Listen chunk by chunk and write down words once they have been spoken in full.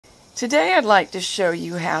Today I'd like to show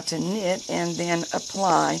you how to knit and then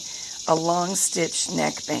apply a long stitch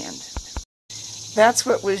neckband. That's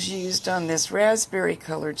what was used on this raspberry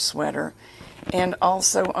colored sweater and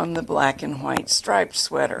also on the black and white striped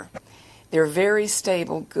sweater. They're very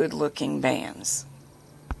stable, good looking bands.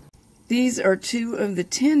 These are 2 of the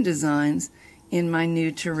 10 designs in my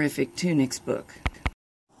new terrific TUNICS book.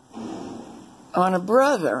 On a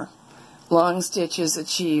brother, long stitch is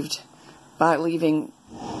achieved by leaving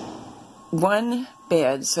one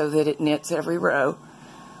bed so that it knits every row,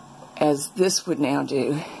 as this would now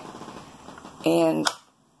do, and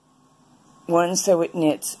one so it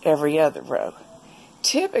knits every other row.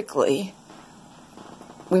 Typically,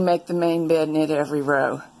 we make the main bed knit every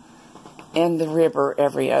row and the ribber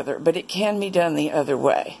every other, but it can be done the other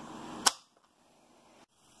way.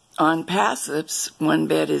 On passives, one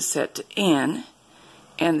bed is set to N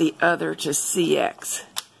and the other to CX,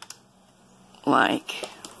 like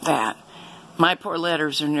that. My poor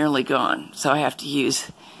letters are nearly gone, so I have to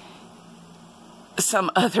use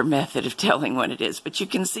some other method of telling what it is, but you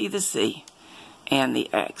can see the C and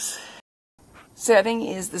the X. Setting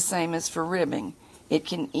is the same as for ribbing. It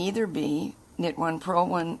can either be knit 1, purl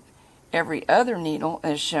 1 every other needle,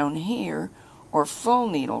 as shown here, or full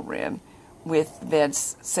needle rib with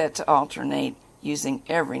beds set to alternate using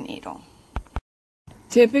every needle.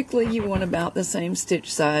 Typically you want about the same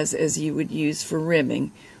stitch size as you would use for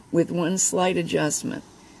ribbing, with one slight adjustment.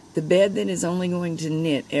 The bed that is only going to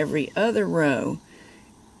knit every other row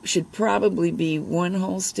should probably be 1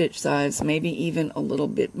 whole stitch size, maybe even a little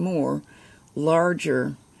bit more,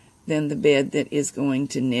 larger than the bed that is going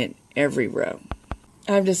to knit every row.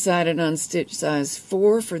 I've decided on stitch size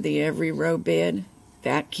 4 for the every row bed.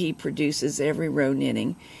 That key produces every row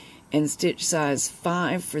knitting. And stitch size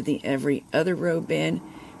 5 for the every other row bed.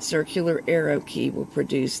 Circular arrow key will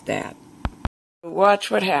produce that. Watch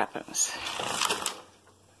what happens.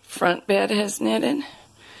 Front bed has knitted,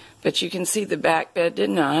 but you can see the back bed did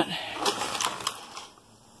not.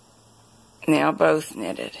 Now both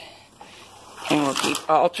knitted. And we'll keep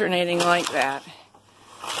alternating like that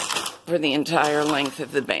for the entire length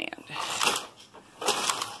of the band.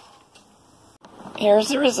 Here's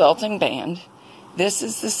the resulting band. This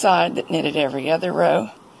is the side that knitted every other row.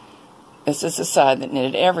 This is the side that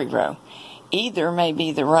knitted every row. Either may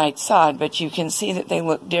be the right side, but you can see that they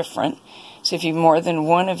look different. So if you have more than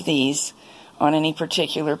one of these on any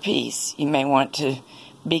particular piece, you may want to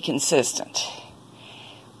be consistent.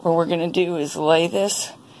 What we're going to do is lay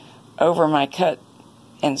this over my cut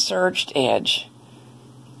and serged edge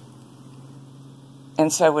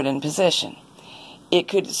and sew it in position. It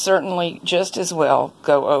could certainly just as well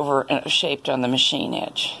go over and shaped on the machine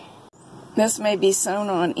edge. This may be sewn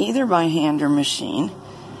on either by hand or machine.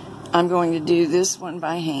 I'm going to do this one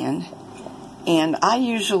by hand, and I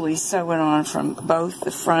usually sew it on from both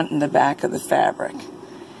the front and the back of the fabric.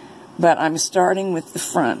 But I'm starting with the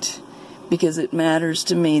front because it matters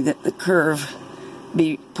to me that the curve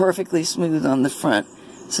be perfectly smooth on the front,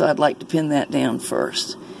 so I'd like to pin that down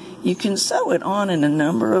first. You can sew it on in a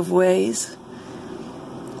number of ways.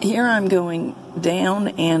 Here I'm going down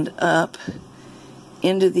and up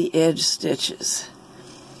into the edge stitches.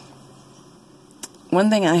 One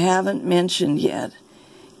thing I haven't mentioned yet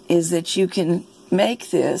is that you can make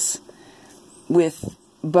this with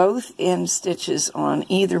both end stitches on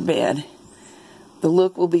either bed. The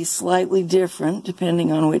look will be slightly different depending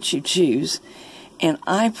on which you choose, and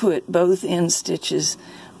I put both end stitches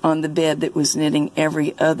on the bed that was knitting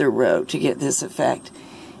every other row to get this effect.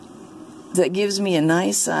 That gives me a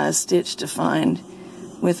nice size stitch to find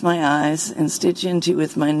with my eyes and stitch into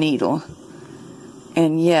with my needle,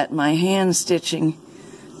 and yet my hand stitching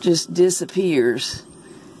just disappears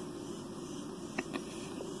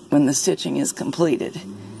when the stitching is completed.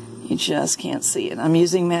 You just can't see it. I'm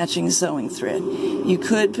using matching sewing thread. You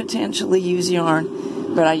could potentially use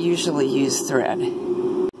yarn, but I usually use thread.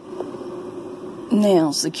 Now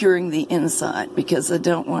securing the inside because I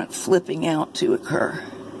don't want flipping out to occur.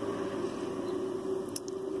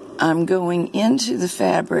 I'm going into the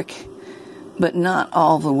fabric, but not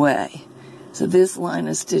all the way. So this line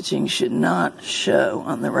of stitching should not show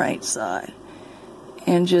on the right side.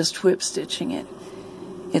 And just whip stitching it.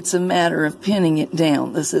 It's a matter of pinning it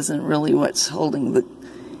down. This isn't really what's holding the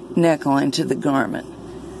neckline to the garment.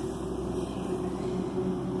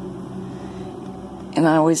 And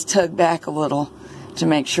I always tug back a little to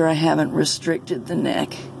make sure I haven't restricted the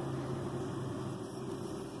neck.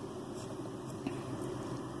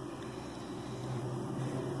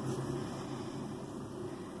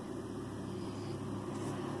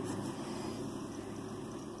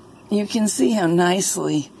 You can see how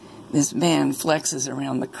nicely this band flexes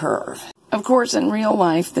around the curve. Of course, in real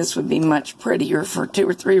life, this would be much prettier for 2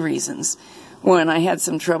 or 3 reasons. One, I had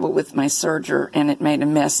some trouble with my serger and it made a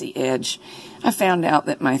messy edge. I found out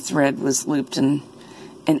that my thread was looped in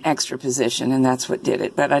an extra position, and that's what did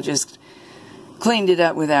it. But I just cleaned it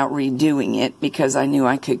up without redoing it because I knew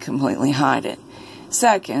I could completely hide it.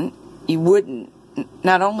 Second,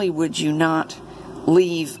 not only would you not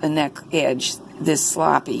leave a neck edge this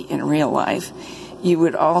sloppy in real life, you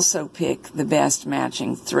would also pick the best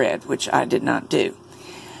matching thread, which I did not do.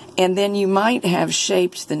 And then you might have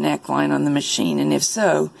shaped the neckline on the machine, and if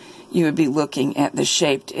so, you would be looking at the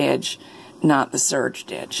shaped edge, not the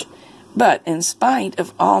serged edge. But in spite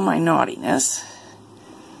of all my naughtiness,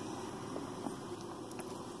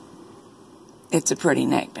 it's a pretty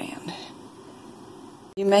neckband.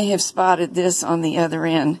 You may have spotted this on the other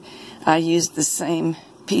end. I used the same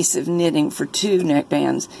piece of knitting for 2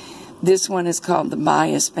 neckbands. This one is called the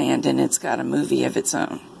Bias Band, and it's got a movie of its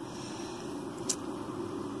own.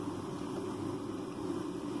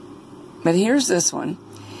 But here's this one.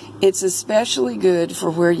 It's especially good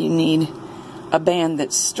for where you need a band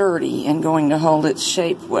that's sturdy and going to hold its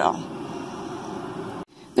shape well.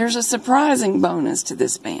 There's a surprising bonus to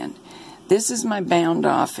this band. This is my bound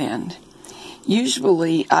off end.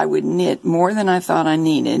 Usually I would knit more than I thought I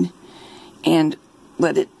needed and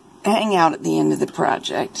let it hang out at the end of the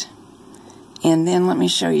project. And then let me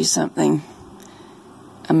show you something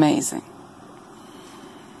amazing.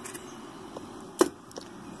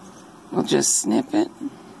 We'll just snip it,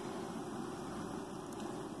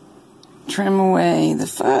 trim away the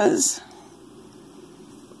fuzz,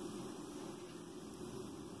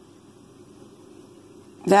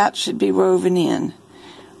 that should be woven in,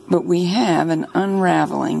 but we have an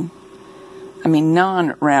non-raveling,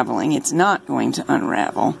 it's not going to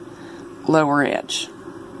unravel, lower edge.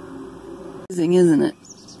 Amazing, isn't it?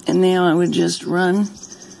 And now I would just run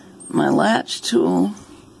my latch tool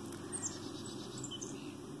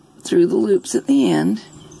through the loops at the end,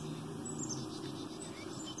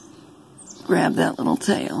 grab that little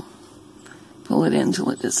tail, pull it in till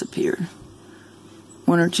it disappeared.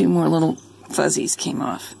 1 or 2 more little fuzzies came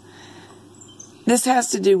off. This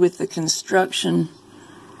has to do with the construction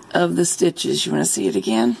of the stitches. You want to see it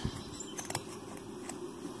again?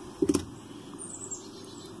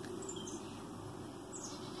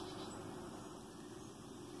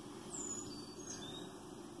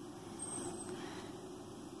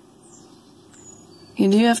 You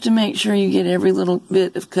do have to make sure you get every little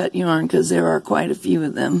bit of cut yarn because there are quite a few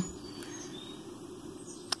of them.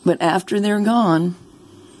 But after they're gone,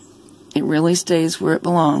 it really stays where it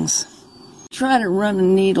belongs. Try to run a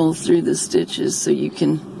needle through the stitches so you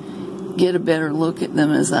can get a better look at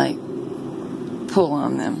them as I pull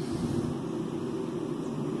on them.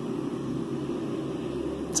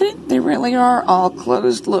 See, they really are all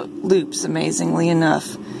closed loops, amazingly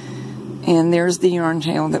enough. And there's the yarn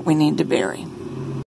tail that we need to bury.